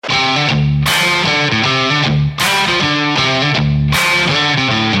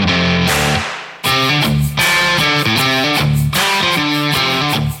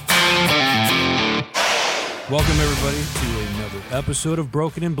episode of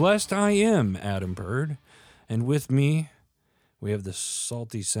Broken and Blessed. I am Adam Bird, and with me, we have the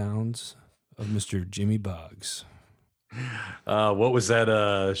salty sounds of Mr. Jimmy Boggs. What was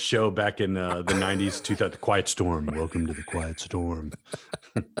that show back in the 90s? The Quiet Storm. Welcome to the Quiet Storm.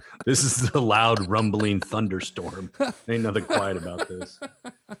 This is the loud, rumbling thunderstorm. Ain't nothing quiet about this.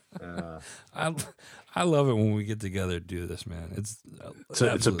 I love it when we get together to do this, man. It's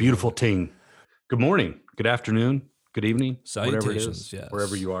a beautiful thing. Good morning, good afternoon, good evening, salutations, whatever it is, yes.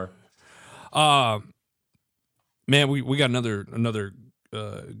 Wherever you are. Man, we got another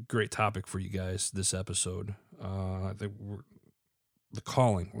great topic for you guys this episode. I think the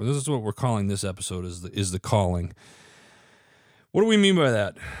calling. Well, this is what we're calling this episode is the calling. What do we mean by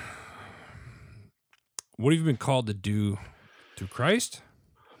that? What have you been called to do through Christ?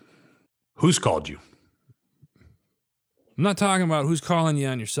 Who's called you? I'm not talking about who's calling you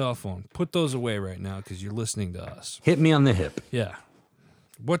on your cell phone. Put those away right now because you're listening to us. Hit me on the hip. Yeah.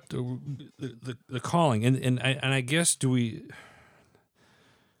 What the calling and I guess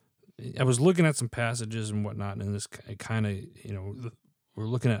I was looking at some passages and whatnot, and this kind of, we're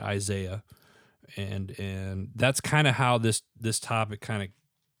looking at Isaiah, and that's kind of how this topic kind of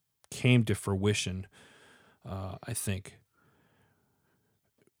came to fruition. I think.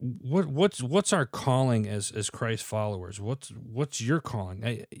 What's our calling as Christ followers? What's your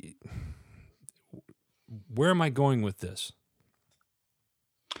calling? Where am I going with this?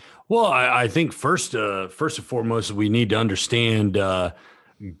 Well, I think first and foremost, we need to understand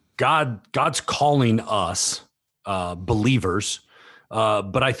God's calling us believers,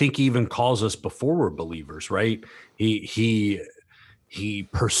 but I think he even calls us before we're believers, right? He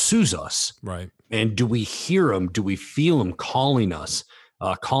pursues us, right? And do we hear him? Do we feel him calling us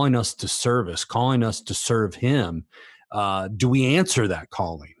to service, calling us to serve him? Do we answer that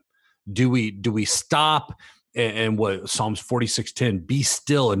calling? Do we stop? And what Psalms 46:10, be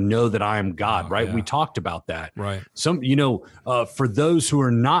still and know that I am God, right? Yeah. We talked about that. Right. For those who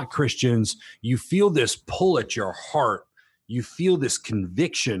are not Christians, you feel this pull at your heart. You feel this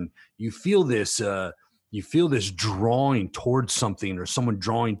conviction. You feel this drawing towards something or someone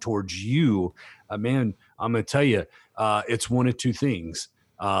drawing towards you. Man, I'm going to tell you, it's one of two things.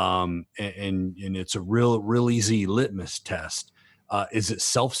 And it's a real easy litmus test. Is it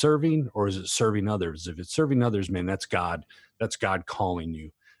self-serving or is it serving others? If it's serving others, man, that's God. That's God calling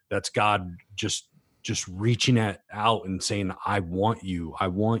you. That's God just reaching out and saying, I want you. I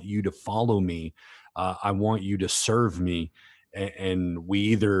want you to follow me. I want you to serve me. And we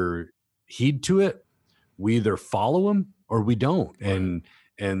either heed to it, we either follow him or we don't. Right.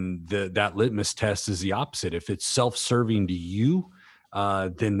 And that litmus test is the opposite. If it's self-serving to you,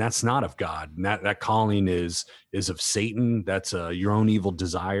 then that's not of God. And that calling is of Satan. That's your own evil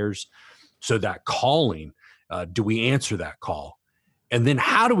desires. So that calling, do we answer that call? And then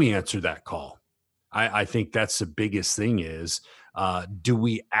how do we answer that call? I think that's the biggest thing is, do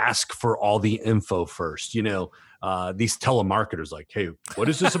we ask for all the info first? These telemarketers like, hey, what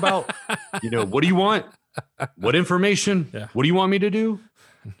is this about? What do you want? What information? Yeah. What do you want me to do?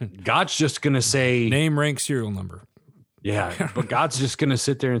 God's just going to say name, rank, serial number. Yeah, but God's just going to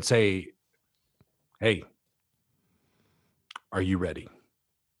sit there and say, hey, are you ready?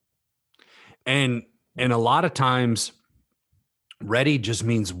 And a lot of times, ready just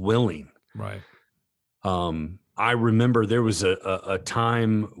means willing. Right. I remember there was a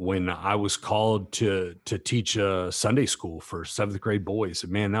time when I was called to teach a Sunday school for 7th grade boys.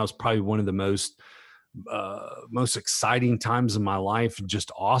 And man, that was probably one of the most exciting times in my life.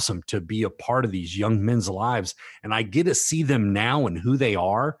 Just awesome to be a part of these young men's lives. And I get to see them now and who they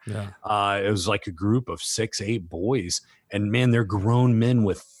are. Yeah. It was like a group of 6-8 boys, and man, they're grown men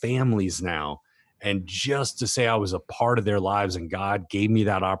with families now. And just to say I was a part of their lives and God gave me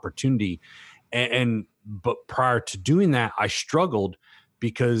that opportunity. But prior to doing that, I struggled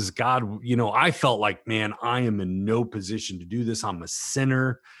because God, I felt like, man, I am in no position to do this. I'm a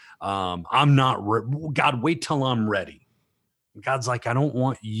sinner. I'm not, God, wait till I'm ready. God's like, I don't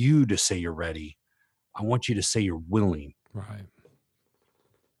want you to say you're ready. I want you to say you're willing. Right.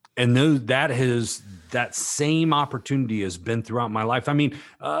 And that same opportunity has been throughout my life. I mean,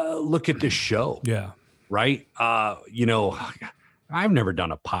 look at this show. Yeah. Right. I've never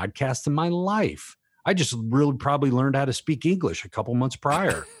done a podcast in my life. I just really probably learned how to speak English a couple months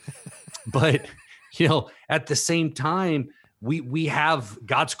prior. But, at the same time, we have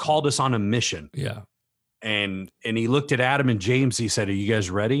God's called us on a mission. Yeah. And he looked at Adam and James. He said, are you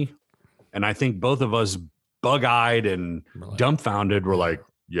guys ready? And I think both of us bug-eyed and dumbfounded were like,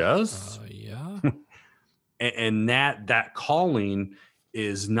 yes. Yeah. And that calling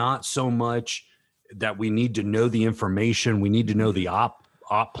is not so much that we need to know the information. We need to know the op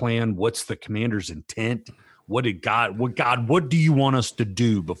plan. What's the commander's intent? What do you want us to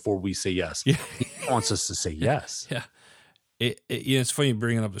do before we say yes? Yeah. He wants us to say yes. Yeah. It's funny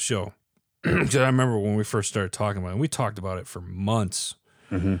bringing up the show. Because I remember when we first started talking about it, we talked about it for months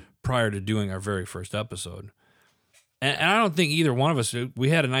prior to doing our very first episode. And I don't think either one of us, we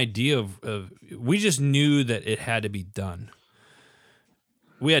had an idea of we just knew that it had to be done.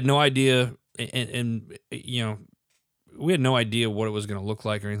 We had no idea, and you know, we had no idea what it was going to look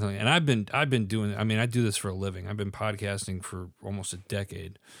like or anything. And I've been doing, I mean, I do this for a living. I've been podcasting for almost a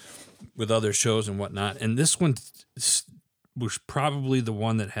decade with other shows and whatnot. And this one was probably the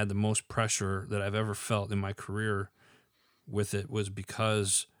one that had the most pressure that I've ever felt in my career with it, was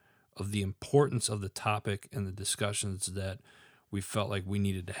because of the importance of the topic and the discussions that we felt like we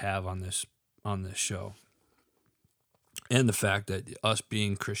needed to have on this show. And the fact that us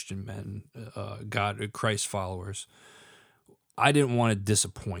being Christian men, Christ followers, I didn't want to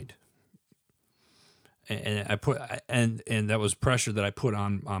disappoint. And I put, and that was pressure that I put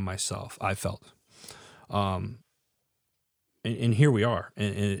on myself, I felt. And here we are,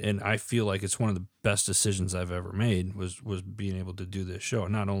 and I feel like it's one of the best decisions I've ever made was being able to do this show,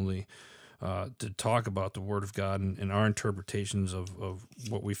 not only to talk about the Word of God and our interpretations of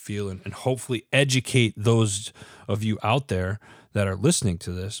what we feel, and hopefully educate those of you out there that are listening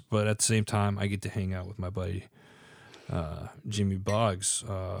to this, but at the same time, I get to hang out with my buddy Jimmy Boggs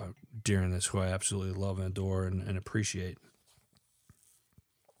during this, who I absolutely love and adore and appreciate.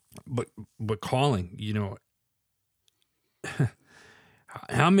 But calling, you know,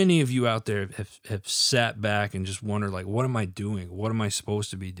 how many of you out there have sat back and just wondered, like, what am I doing? What am I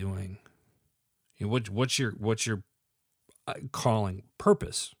supposed to be doing? You know, what's your calling,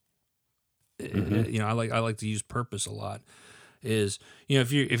 purpose? You know, I like to use purpose a lot. Is, you know,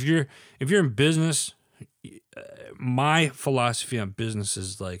 if you're in business, my philosophy on business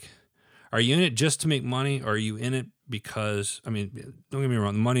is like, are you in it just to make money, or are you in it because, I mean, don't get me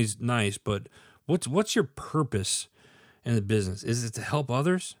wrong, the money's nice, but what's your purpose in the business? Is it to help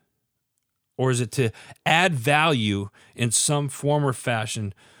others, or is it to add value in some form or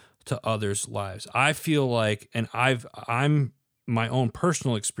fashion to others' lives? I feel like, and I'm my own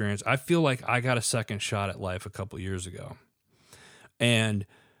personal experience, I feel like I got a second shot at life a couple years ago. And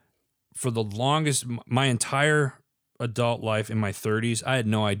for the longest, my entire adult life in my 30s, I had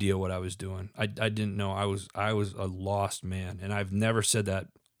no idea what I was doing. I didn't know. I was a lost man, and I've never said that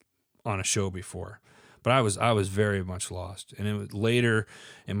on a show before. But I was very much lost. And it was later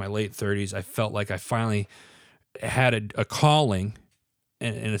in my late 30s, I felt like I finally had a calling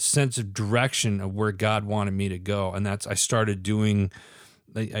and a sense of direction of where God wanted me to go. And I started doing,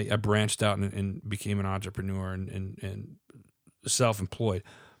 I branched out and became an entrepreneur and self-employed.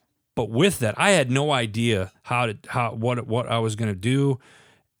 But with that, I had no idea what I was going to do,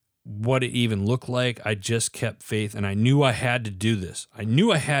 what it even looked like. I just kept faith, and I knew I had to do this. I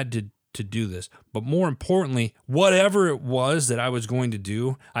knew I had to do this. But more importantly, whatever it was that I was going to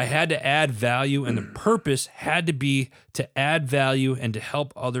do, I had to add value, and the purpose had to be to add value and to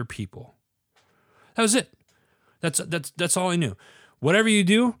help other people. That was it. That's all I knew. Whatever you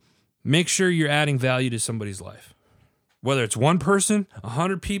do, make sure you're adding value to somebody's life. Whether it's one person,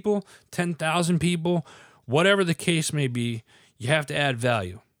 100 people, 10,000 people, whatever the case may be, you have to add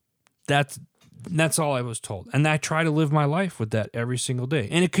value. That's all I was told. And I try to live my life with that every single day.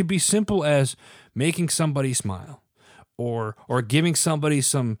 And it could be simple as making somebody smile, or giving somebody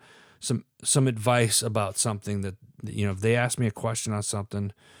some advice about something that, you know, if they ask me a question on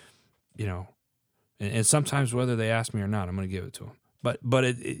something, you know, and sometimes whether they ask me or not, I'm going to give it to them. But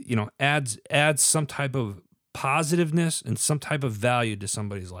it you know, adds some type of positiveness and some type of value to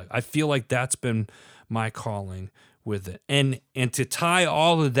somebody's life. I feel like that's been my calling with it. And to tie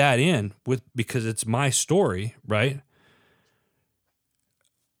all of that in with, because it's my story, right?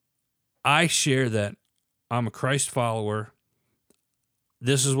 I share that I'm a Christ follower.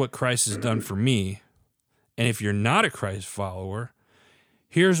 This is what Christ has done for me. And if you're not a Christ follower,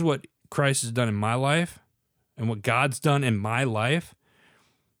 here's what Christ has done in my life and what God's done in my life.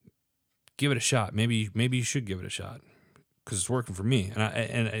 Give it a shot. Maybe you should give it a shot, because it's working for me,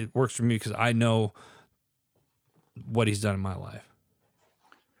 and it works for me because I know what He's done in my life.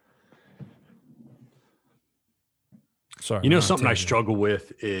 Sorry, you know, something I struggle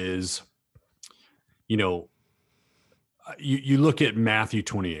with is, you know, you look at Matthew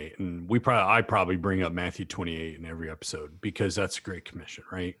 28, and I probably bring up Matthew 28 in every episode because that's a great commission,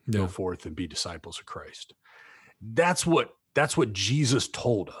 right? Yeah. Go forth and be disciples of Christ. That's what Jesus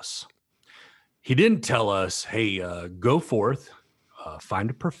told us. He didn't tell us, hey, go forth,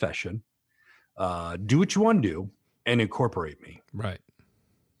 find a profession, do what you want to do and incorporate me. Right.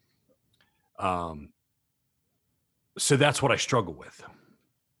 So that's what I struggle with,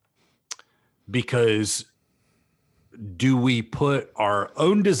 because do we put our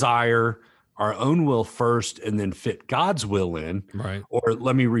own desire, our own will first and then fit God's will in? Right. Or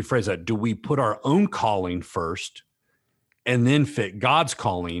let me rephrase that. Do we put our own calling first and then fit God's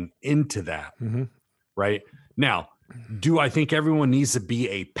calling into that? Mm-hmm. Right. Now, do I think everyone needs to be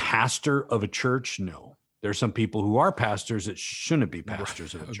a pastor of a church? No. There's some people who are pastors that shouldn't be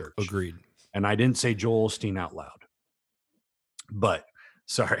pastors of a church. Agreed. And I didn't say Joel Osteen out loud, but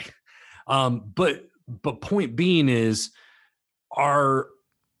sorry. But point being is,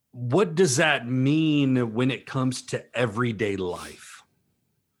 what does that mean when it comes to everyday life?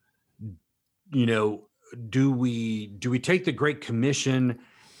 You know, do we take the Great Commission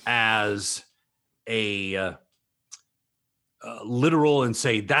as a literal and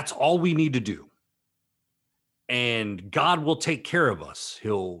say that's all we need to do, and God will take care of us?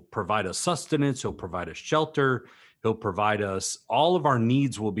 He'll provide us sustenance, he'll provide us shelter, he'll provide us, all of our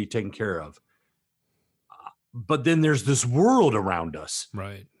needs will be taken care of. But then there's this world around us,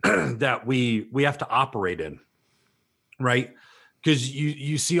 right, that we have to operate in, right? Because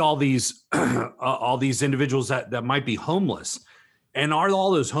you see all these individuals that might be homeless, and are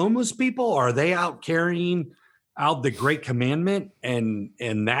all those homeless people, are they out carrying out the Great Commandment, and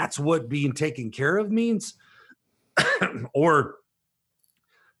that's what being taken care of means? Or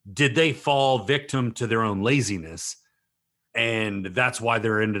did they fall victim to their own laziness, and that's why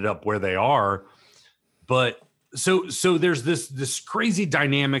they're ended up where they are? But so there's this crazy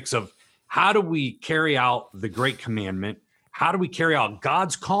dynamics of how do we carry out the Great Commandment? How do we carry out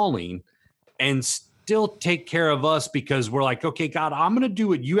God's calling and still take care of us? Because we're like, okay, God, I'm going to do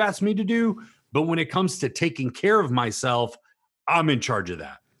what you asked me to do. But when it comes to taking care of myself, I'm in charge of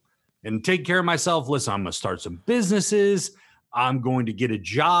that. And take care of myself, listen, I'm going to start some businesses. I'm going to get a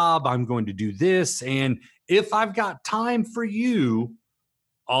job. I'm going to do this. And if I've got time for you,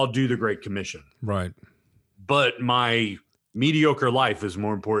 I'll do the Great Commission. Right. But my mediocre life is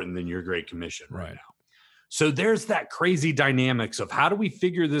more important than your Great Commission right now. So there's that crazy dynamics of how do we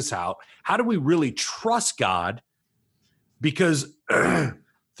figure this out? How do we really trust God? Because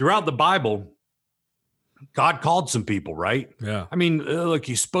throughout the Bible, God called some people, right? Yeah. I mean, look,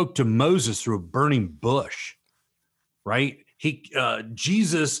 he spoke to Moses through a burning bush, right?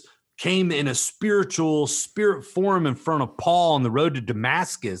 Jesus came in a spirit form in front of Paul on the road to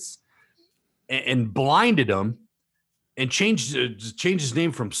Damascus and blinded him, and changed his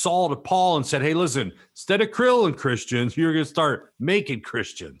name from Saul to Paul, and said, hey, listen, instead of killing Christians, you're going to start making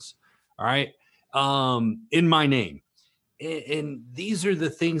Christians. All right. In my name. And these are the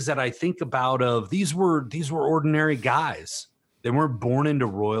things that I think about these were ordinary guys. They weren't born into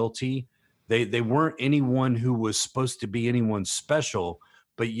royalty. They weren't anyone who was supposed to be anyone special,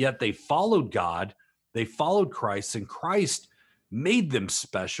 but yet they followed God. They followed Christ, and Christ made them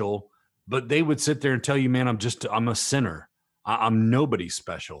special. But they would sit there and tell you, man, I'm a sinner. I'm nobody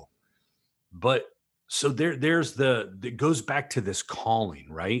special. But so it goes back to this calling,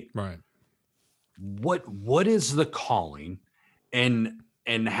 right? Right. What is the calling, and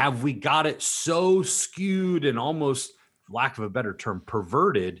have we got it so skewed and almost, lack of a better term,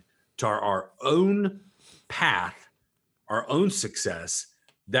 perverted to our own path, our own success,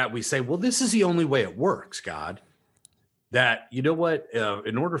 that we say, well, this is the only way it works, God. That, you know what,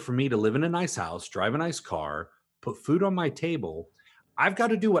 in order for me to live in a nice house, drive a nice car, put food on my table, I've got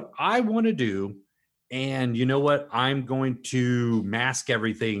to do what I want to do. And you know what? I'm going to mask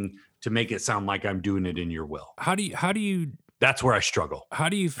everything to make it sound like I'm doing it in your will. How do you That's where I struggle. How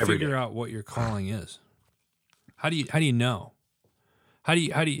do you figure out what your calling is? How do you know? How do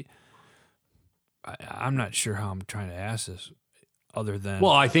you I'm not sure how I'm trying to ask this, other than,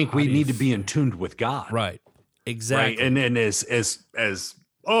 well, I think we need to be in tune with God. Right. Exactly. Right. And then as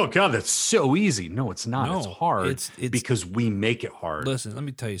oh God, that's so easy. No, it's not. No, it's hard. it's because we make it hard. Listen, let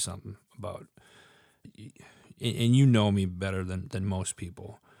me tell you something about, and you know me better than most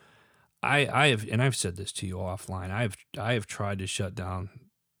people. I have, and I've said this to you offline, I have tried to shut down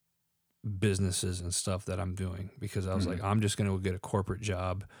businesses and stuff that I'm doing, because I was like, I'm just going to go get a corporate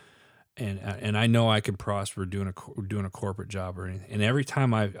job, and I know I can prosper doing a corporate job or anything. And every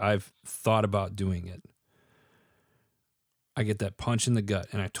time I've thought about doing it, I get that punch in the gut.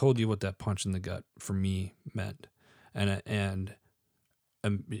 And I told you what that punch in the gut for me meant. And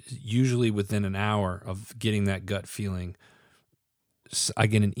usually within an hour of getting that gut feeling, I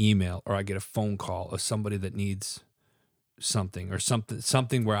get an email or I get a phone call of somebody that needs something, or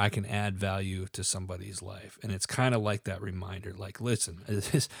something where I can add value to somebody's life. And it's kind of like that reminder, like, listen,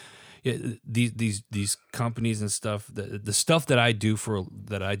 these companies and stuff, the stuff that I do for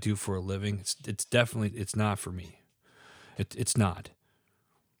a living, it's definitely, it's not for me. It's not.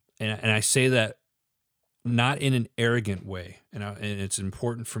 And I say that not in an arrogant way. And it's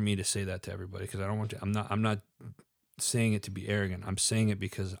important for me to say that to everybody, because I don't want to, I'm not saying it to be arrogant. I'm saying it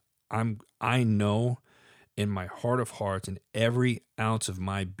because I know in my heart of hearts and every ounce of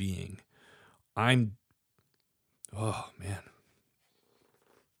my being, oh man.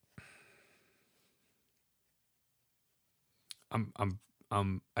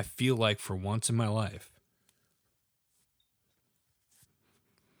 I feel like for once in my life,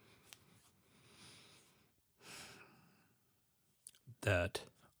 that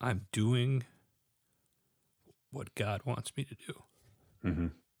I'm doing what God wants me to do. Mm-hmm.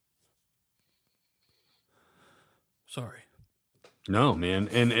 Sorry. No, man.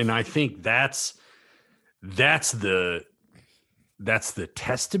 And I think that's the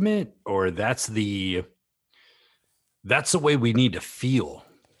testament, or that's the way we need to feel.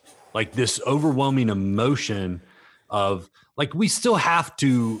 Like this overwhelming emotion of, like, we still have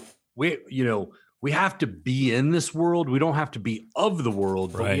to, we have to be in this world. We don't have to be of the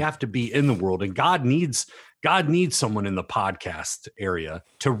world, but Right. we have to be in the world. And God needs someone in the podcast area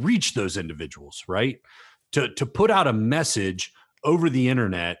to reach those individuals, right? To put out a message over the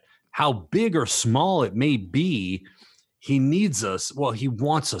internet, how big or small it may be. He needs us. Well, he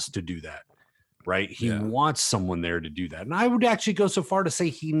wants us to do that, right? He wants someone there to do that. And I would actually go so far to say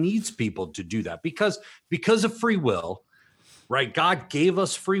he needs people to do that because of free will, right? God gave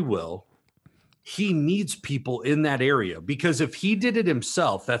us free will. He needs people in that area, because if he did it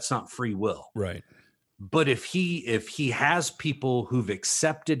himself, that's not free will. Right. But if he has people who've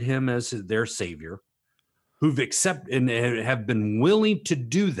accepted him as their savior, who've accepted and have been willing to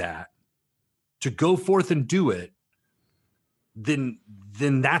do that, to go forth and do it, then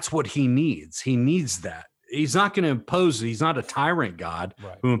that's what he needs. He needs that. He's not going to impose. He's not a tyrant God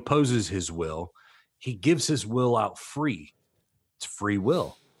who imposes his will. He gives his will out free. It's free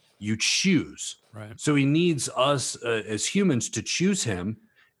will. You choose. Right. So he needs us as humans to choose him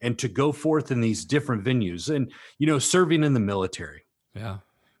and to go forth in these different venues. And, serving in the military. Yeah.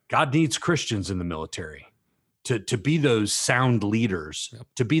 God needs Christians in the military to be those sound leaders,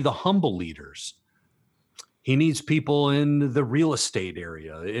 to be the humble leaders. He needs people in the real estate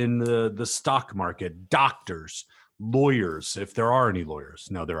area, in the stock market, doctors, lawyers, if there are any lawyers.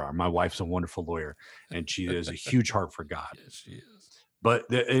 No, there are. My wife's a wonderful lawyer, and she has a huge heart for God. Yes, she is.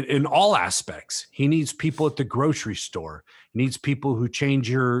 But in all aspects, he needs people at the grocery store. He needs people who change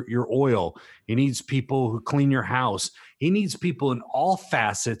your oil. He needs people who clean your house. He needs people in all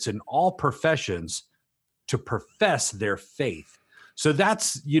facets and all professions to profess their faith. So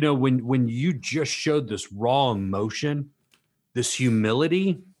that's, when you just showed this raw emotion, this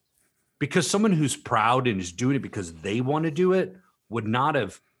humility, because someone who's proud and is doing it because they want to do it would not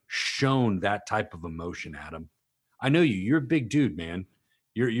have shown that type of emotion, Adam. I know you. You're a big dude, man.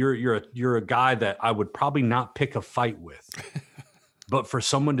 You're a guy that I would probably not pick a fight with. But for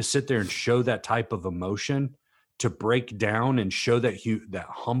someone to sit there and show that type of emotion, to break down and show that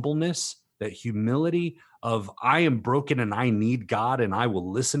humbleness, that humility of, I am broken and I need God and I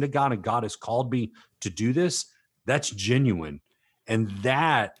will listen to God and God has called me to do this, that's genuine. And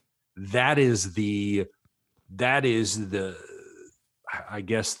that is the I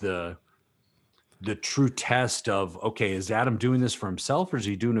guess the true test of, okay, is Adam doing this for himself or is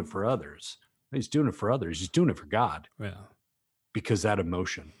he doing it for others? He's doing it for others. He's doing it for God. Yeah. Because that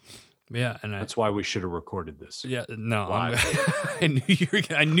emotion. Yeah, and that's why we should have recorded this. Yeah, no, I knew you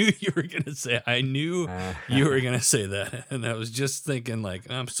were gonna say that, and I was just thinking,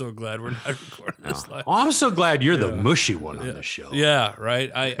 like, I'm so glad we're not recording this live. Oh, I'm so glad you're the mushy one on the show. Yeah, right.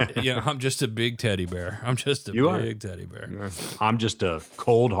 I'm just a big teddy bear. I'm just a big teddy bear. I'm just a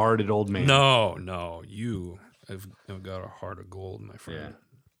cold-hearted old man. No, you have got a heart of gold, my friend.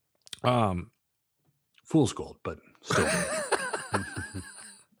 Yeah. Fool's gold, but still.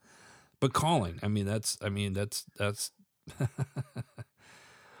 But calling, that's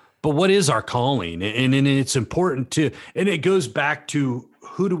But what is our calling? And it's important to, and it goes back to,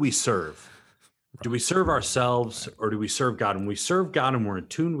 who do we serve? Do we serve ourselves or do we serve God? And we serve God and we're in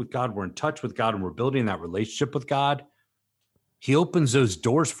tune with God, we're in touch with God, and we're building that relationship with God. He opens those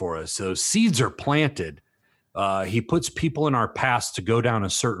doors for us. Those seeds are planted. He puts people in our past to go down a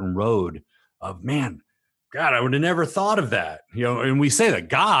certain road of, man, God, I would have never thought of that. And we say that,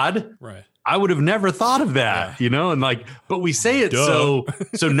 God, right. I would have never thought of that, and but we say it so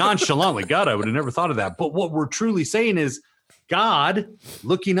nonchalantly. God, I would have never thought of that. But what we're truly saying is, God,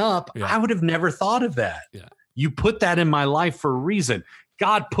 looking up, I would have never thought of that. Yeah. You put that in my life for a reason.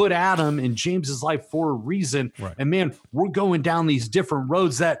 God put Adam in James's life for a reason. Right. And man, we're going down these different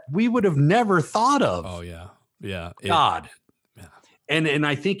roads that we would have never thought of. Oh yeah. Yeah. God. Yeah. And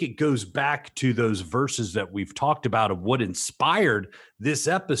I think it goes back to those verses that we've talked about of what inspired this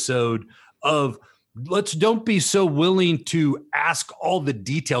episode of don't be so willing to ask all the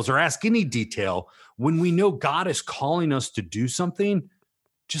details or ask any detail when we know God is calling us to do something.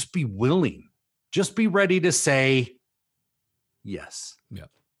 Just be willing. Just be ready to say yes. Yeah.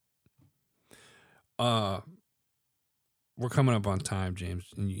 We're coming up on time, James.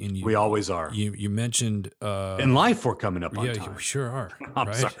 And you, We always are. You mentioned in life, we're coming up on yeah, time. we sure are. I'm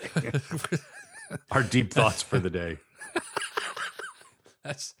right? sorry. Our deep thoughts for the day.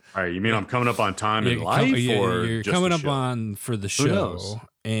 That's all right. You mean I'm coming up on time in life, or you're just coming the up show? on for the show? knows?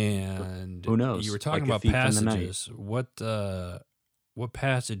 And Who knows? You were talking Like a about thief in the night. passages. What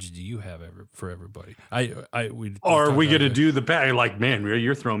passage do you have for everybody? Or are we going to do the bad? Like, man,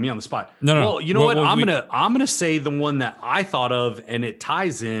 you're throwing me on the spot. No. Well, you know what? I'm gonna say the one that I thought of, and it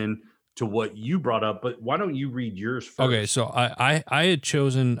ties in to what you brought up. But why don't you read yours first? Okay, so I had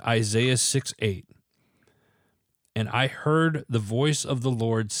chosen Isaiah 6:8, and I heard the voice of the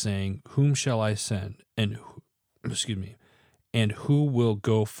Lord saying, "Whom shall I send? And who will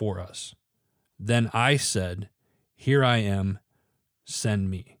go for us?" Then I said, "Here I am. Send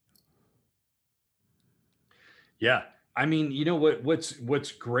me." Yeah. I mean, you know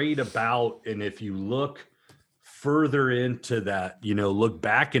what's great about, and if you look further into that, look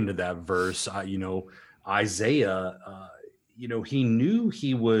back into that verse, Isaiah, he knew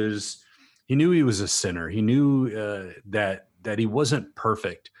he was a sinner. He knew that he wasn't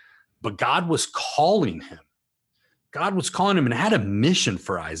perfect, but God was calling him. God was calling him and had a mission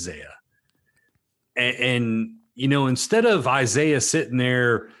for Isaiah. And instead of Isaiah sitting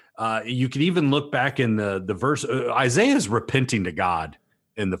there, you could even look back in the verse. Isaiah is repenting to God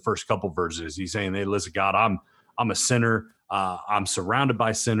in the first couple verses. He's saying, "Hey, listen, God, I'm a sinner. I'm surrounded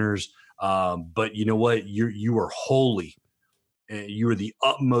by sinners. But you know what? You are holy. You are the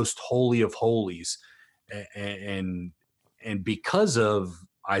utmost holy of holies." And because of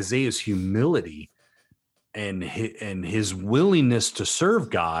Isaiah's humility and his willingness to serve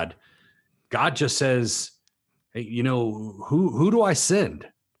God, God just says, "Hey, who do I send?"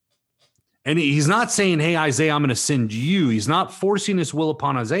 And he's not saying, "Hey, Isaiah, I'm going to send you." He's not forcing his will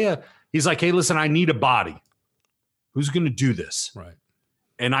upon Isaiah. He's like, "Hey, listen, I need a body. Who's going to do this?" Right.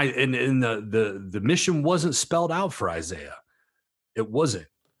 And the mission wasn't spelled out for Isaiah. It wasn't.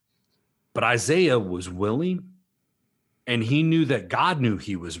 But Isaiah was willing, and he knew that God knew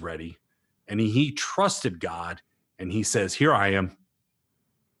he was ready, and he trusted God, and he says, "Here I am.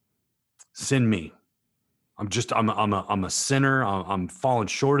 Send me. I'm a sinner. I'm falling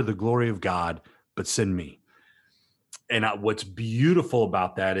short of the glory of God, but send me." And what's beautiful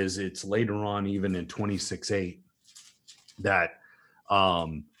about that is it's later on, even in 26:8, that,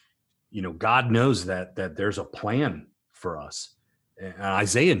 God knows that there's a plan for us. And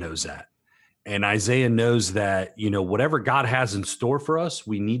Isaiah knows that. And Isaiah knows that, whatever God has in store for us,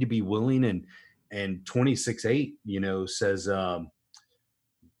 we need to be willing. And 26:8, says,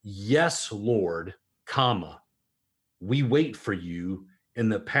 "Yes, Lord, comma, we wait for you in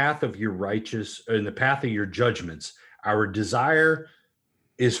the path of your in the path of your judgments. Our desire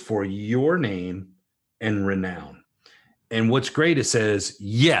is for your name and renown." And what's great, it says,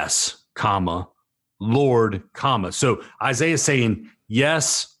 "Yes, comma, Lord, comma." So Isaiah is saying,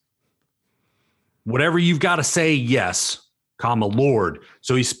 yes, whatever you've got to say, yes, comma, Lord.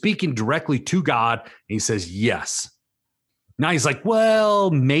 So he's speaking directly to God, and he says, yes. Now he's like,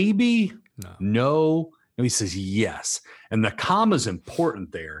 well, maybe, no. He says, yes. And the comma is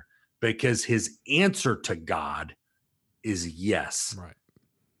important there because his answer to God is yes. Right.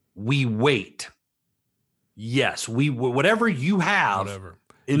 We wait. Yes, whatever you have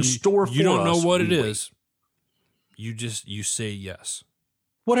in store for us. You don't know what it is. You say yes.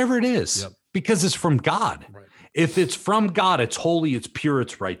 Whatever it is. Yep. Because it's from God. Right. If it's from God, it's holy, it's pure,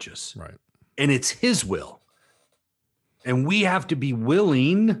 it's righteous. Right. And it's his will. And we have to be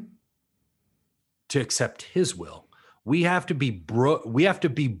willing to accept his will. We have to be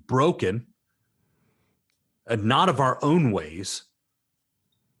broken, and not of our own ways,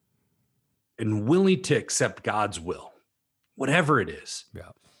 and willing to accept God's will, whatever it is. Yeah.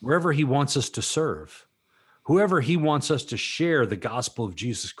 Wherever he wants us to serve, whoever he wants us to share the gospel of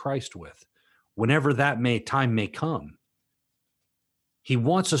Jesus Christ with, whenever that time may come. He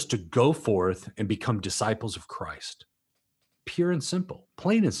wants us to go forth and become disciples of Christ. Pure and simple,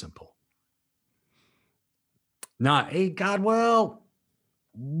 plain and simple. Not, "Hey, God, well,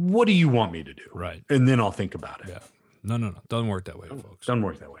 what do you want me to do?" Right. And then I'll think about it. Yeah. No. Doesn't work that way, folks. Doesn't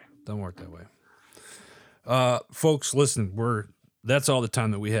work that way. Don't work that way. Folks, listen, that's all the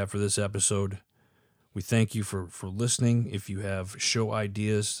time that we have for this episode. We thank you for listening. If you have show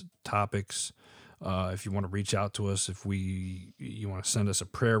ideas, topics, if you want to reach out to us, you want to send us a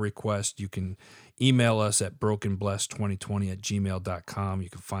prayer request, you can email us at brokenblessed2020@gmail.com. You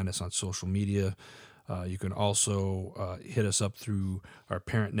can find us on social media. You can also hit us up through our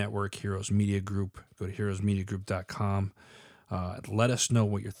parent network, Heroes Media Group. Go to heroesmediagroup.com. Let us know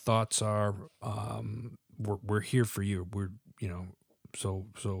what your thoughts are. We're here for you. So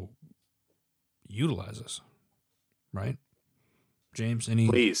utilize us, right? James,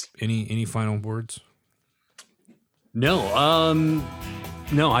 any final words? No,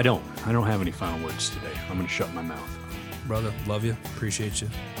 no, I don't. I don't have any final words today. I'm going to shut my mouth. Brother, love you. Appreciate you.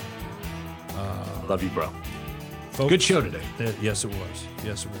 Love you, bro. Folks, good show today. Yes, it was.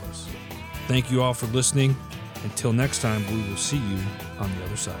 Thank you all for listening. Until next time, we will see you on the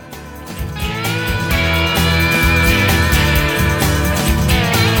other side.